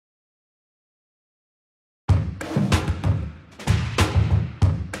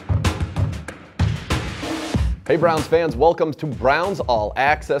Hey Browns fans, welcome to Browns All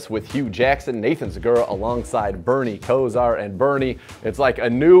Access with Hue Jackson, Nathan Zagura alongside Bernie Kosar. And Bernie, it's like a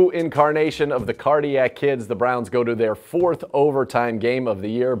new incarnation of the Cardiac Kids. The Browns go to their fourth overtime game of the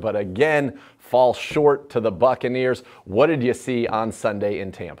year, but again, fall short to the Buccaneers. What did you see on Sunday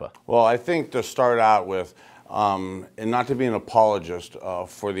in Tampa? Well, I think to start out with, and not to be an apologist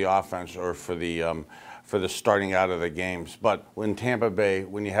for the offense or for the starting out of the games, but when Tampa Bay,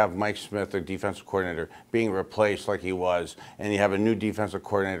 when you have Mike Smith, the defensive coordinator, being replaced like he was, and you have a new defensive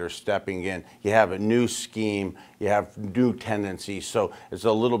coordinator stepping in, you have a new scheme, you have new tendencies, so it's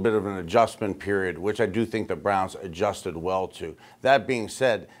a little bit of an adjustment period, which I do think the Browns adjusted well to. That being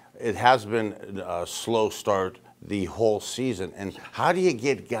said, it has been a slow start the whole season. And how do you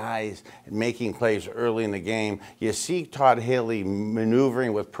get guys making plays early in the game? You see Todd Haley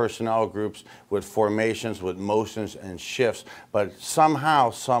maneuvering with personnel groups, with formations, with motions and shifts, but somehow,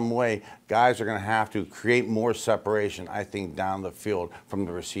 some way, guys are going to have to create more separation, I think, down the field from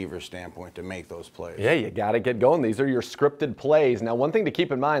the receiver standpoint to make those plays. Yeah, you got to get going. These are your scripted plays. Now, one thing to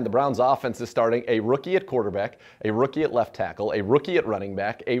keep in mind, the Browns offense is starting a rookie at quarterback, a rookie at left tackle, a rookie at running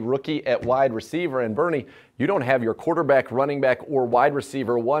back, a rookie at wide receiver. And Bernie, you don't have your quarterback, running back, or wide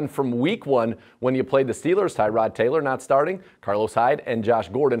receiver one from week one when you played the Steelers. Tyrod Taylor not starting. Carlos Hyde and Josh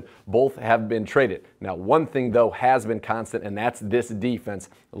Gordon both have been traded. Now, one thing, though, has been constant, and that's this defense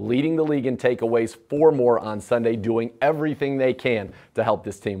leading the league in takeaways, 4 more on Sunday, doing everything they can to help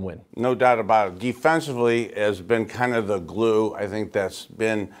this team win. No doubt about it. Defensively has been kind of the glue. I think that's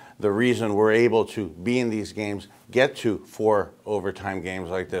been the reason we're able to be in these games, get to 4 overtime games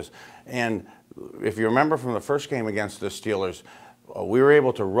like this. And if you remember from the first game against the Steelers, we were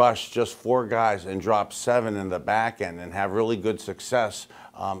able to rush just 4 guys and drop 7 in the back end and have really good success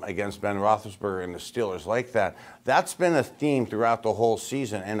against Ben Roethlisberger and the Steelers like that. That's been a theme throughout the whole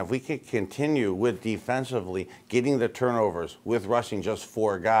season, and if we could continue with defensively getting the turnovers with rushing just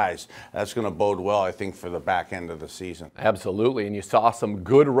 4 guys, that's going to bode well, I think, for the back end of the season. Absolutely, and you saw some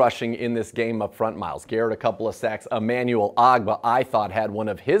good rushing in this game up front. Myles Garrett, a couple of sacks. Emmanuel Ogbah, I thought, had one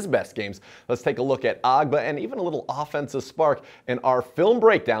of his best games. Let's take a look at Ogbah and even a little offensive spark in our film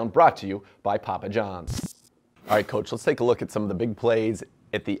breakdown brought to you by Papa John's. All right, Coach, let's take a look at some of the big plays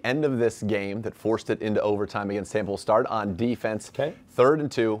at the end of this game that forced it into overtime against Tampa. We'll start on defense. Okay. 3rd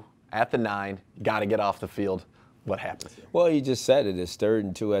and 2 at the 9. Got to get off the field. What happens here? Well, you just said it. It's 3rd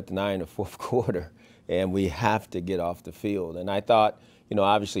and 2 at the 9 in the 4th quarter, and we have to get off the field. And I thought, you know,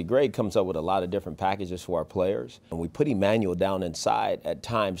 obviously Greg comes up with a lot of different packages for our players. And we put Emmanuel down inside at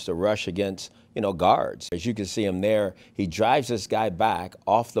times to rush against, you know, guards. As you can see him there, he drives this guy back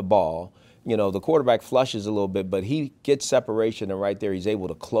off the ball. You know, the quarterback flushes a little bit, but he gets separation, and right there he's able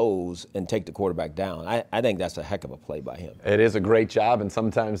to close and take the quarterback down. I think that's a heck of a play by him. It is a great job, and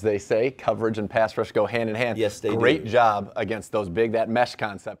sometimes they say coverage and pass rush go hand in hand. Yes, they do. Great job against those big, that mesh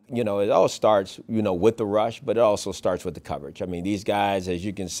concept. You know, it all starts, you know, with the rush, but it also starts with the coverage. I mean, these guys, as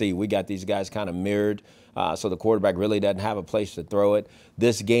you can see, we got these guys kind of mirrored, so the quarterback really doesn't have a place to throw it.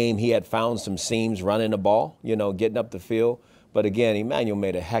 This game, he had found some seams running the ball, you know, getting up the field. But again, Emmanuel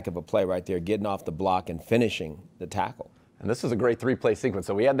made a heck of a play right there, getting off the block and finishing the tackle. And this is a great 3-play sequence.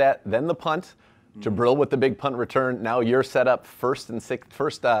 So we had that, then the punt, Jabril with the big punt return. Now you're set up first and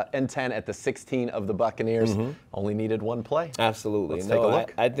 10 at the 16 of the Buccaneers. Only needed 1 play. Absolutely. Let's take a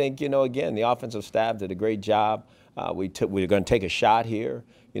look. I think, you know, again, the offensive staff did a great job. We were going to take a shot here.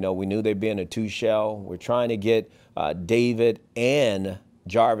 You know, we knew they'd be in a 2-shell. We're trying to get David and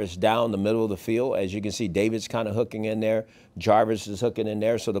Jarvis down the middle of the field. As you can see, David's kind of hooking in there. Jarvis is hooking in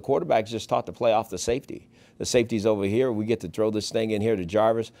there. So the quarterback's just taught to play off the safety. The safety's over here. We get to throw this thing in here to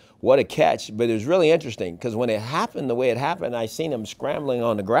Jarvis. What a catch. But it was really interesting because when it happened the way it happened, I seen him scrambling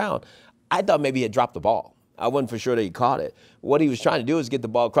on the ground. I thought maybe he had dropped the ball. I wasn't for sure that he caught it. What he was trying to do is get the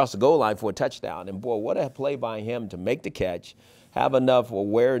ball across the goal line for a touchdown. And, boy, what a play by him to make the catch, have enough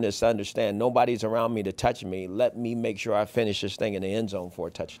awareness to understand nobody's around me to touch me. Let me make sure I finish this thing in the end zone for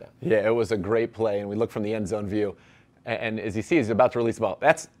a touchdown. Yeah, it was a great play, and we look from the end zone view. And as you see, he's about to release the ball.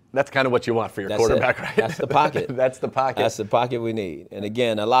 That's kind of what you want for your quarterback, right? That's the pocket. That's the pocket. That's the pocket we need. And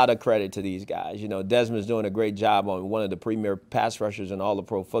again, a lot of credit to these guys. You know, Desmond's doing a great job on one of the premier pass rushers in all of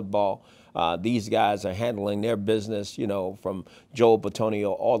pro football. These guys are handling their business, you know, from Joel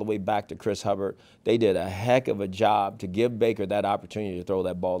Bitonio all the way back to Chris Hubbard. They did a heck of a job to give Baker that opportunity to throw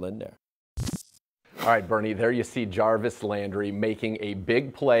that ball in there. All right, Bernie, there you see Jarvis Landry making a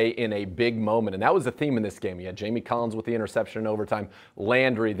big play in a big moment. And that was the theme in this game. You had Jamie Collins with the interception in overtime,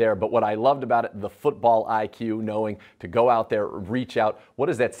 Landry there. But what I loved about it, the football IQ, knowing to go out there, reach out. What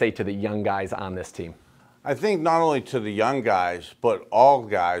does that say to the young guys on this team? I think not only to the young guys, but all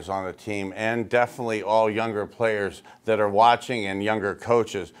guys on the team, and definitely all younger players that are watching and younger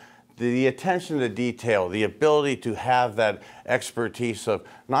coaches, the attention to detail, the ability to have that expertise of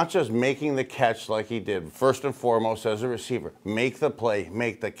not just making the catch like he did, first and foremost as a receiver, make the play,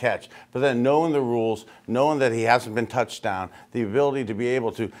 make the catch, but then knowing the rules, knowing that he hasn't been touched down, the ability to be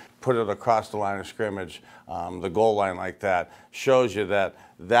able to put it across the line of scrimmage, the goal line like that, shows you that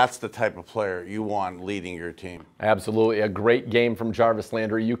that's the type of player you want leading your team. Absolutely. A great game from Jarvis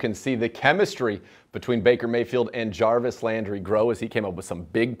Landry. You can see the chemistry between Baker Mayfield and Jarvis Landry grow as he came up with some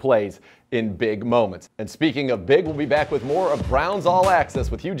big plays in big moments. And speaking of big, we'll be back with more of Browns All Access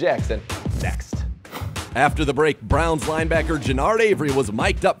with Hue Jackson next. After the break, Browns linebacker Jannard Avery was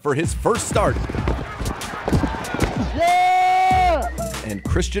mic'd up for his first start. Yeah! And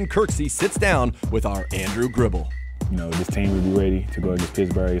Christian Kirksey sits down with our Andrew Gribble. You know, this team will be ready to go against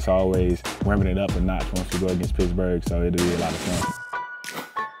Pittsburgh. It's always ramping it up a notch once we go against Pittsburgh, so it'll be a lot of fun.